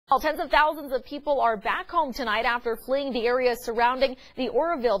Well, tens of thousands of people are back home tonight after fleeing the area surrounding the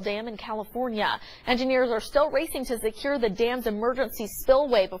Oroville Dam in California. Engineers are still racing to secure the dam's emergency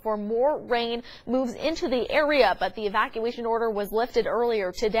spillway before more rain moves into the area, but the evacuation order was lifted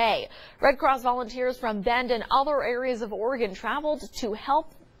earlier today. Red Cross volunteers from Bend and other areas of Oregon traveled to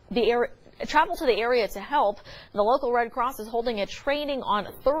the area to help. The local Red Cross is holding a training on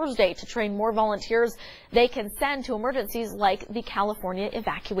Thursday to train more volunteers they can send to emergencies like the California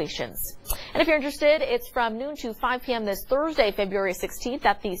evacuations. And if you're interested, it's from noon to 5 p.m. this Thursday, February 16th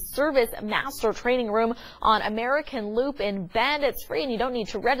at the Service Master Training Room on American Loop in Bend. It's free and you don't need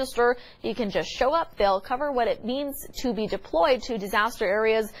to register. You can just show up. They'll cover what it means to be deployed to disaster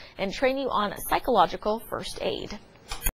areas and train you on psychological first aid.